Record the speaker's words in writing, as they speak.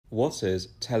What is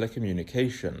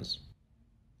telecommunications?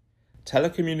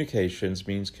 Telecommunications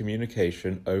means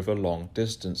communication over long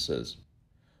distances.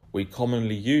 We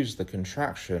commonly use the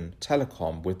contraction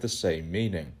telecom with the same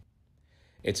meaning.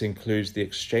 It includes the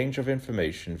exchange of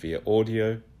information via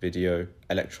audio, video,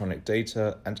 electronic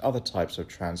data, and other types of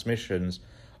transmissions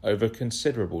over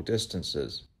considerable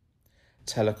distances.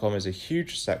 Telecom is a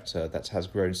huge sector that has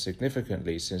grown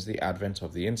significantly since the advent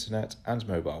of the internet and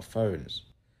mobile phones.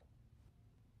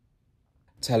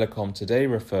 Telecom today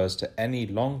refers to any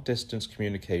long-distance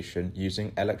communication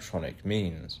using electronic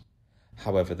means.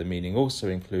 However, the meaning also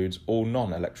includes all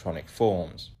non-electronic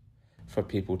forms. For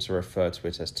people to refer to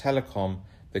it as telecom,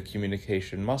 the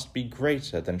communication must be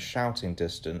greater than shouting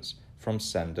distance from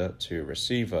sender to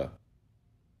receiver.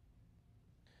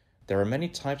 There are many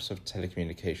types of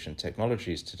telecommunication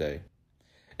technologies today.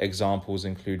 Examples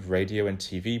include radio and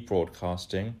TV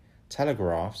broadcasting,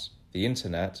 telegraphs, the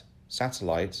internet,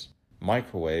 satellites,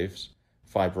 microwaves,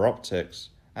 fiber optics,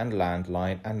 and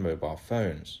landline and mobile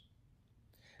phones.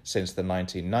 Since the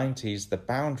 1990s, the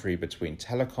boundary between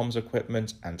telecoms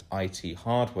equipment and IT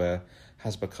hardware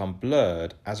has become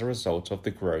blurred as a result of the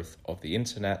growth of the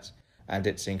internet and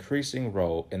its increasing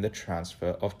role in the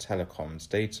transfer of telecoms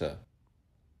data.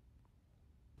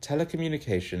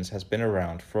 Telecommunications has been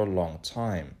around for a long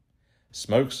time.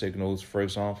 Smoke signals, for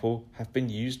example, have been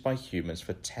used by humans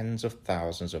for tens of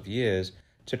thousands of years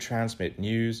to transmit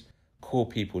news, call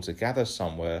people to gather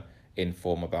somewhere,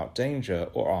 inform about danger,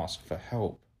 or ask for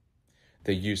help.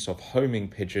 The use of homing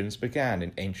pigeons began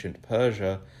in ancient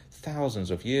Persia thousands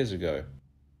of years ago.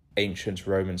 Ancient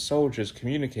Roman soldiers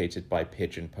communicated by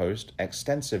pigeon post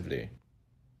extensively.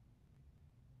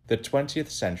 The 20th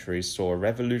century saw a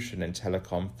revolution in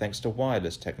telecom thanks to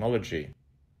wireless technology.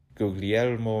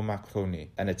 Guglielmo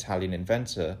Marconi, an Italian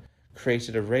inventor,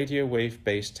 created a radio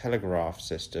wave-based telegraph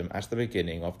system at the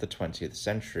beginning of the 20th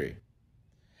century.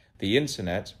 The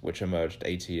internet, which emerged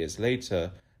 80 years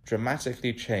later,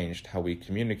 dramatically changed how we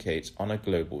communicate on a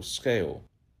global scale.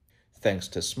 Thanks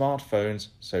to smartphones,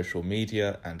 social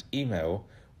media, and email,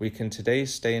 we can today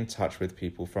stay in touch with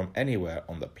people from anywhere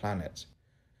on the planet.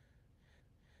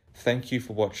 Thank you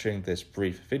for watching this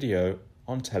brief video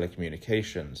on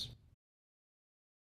telecommunications.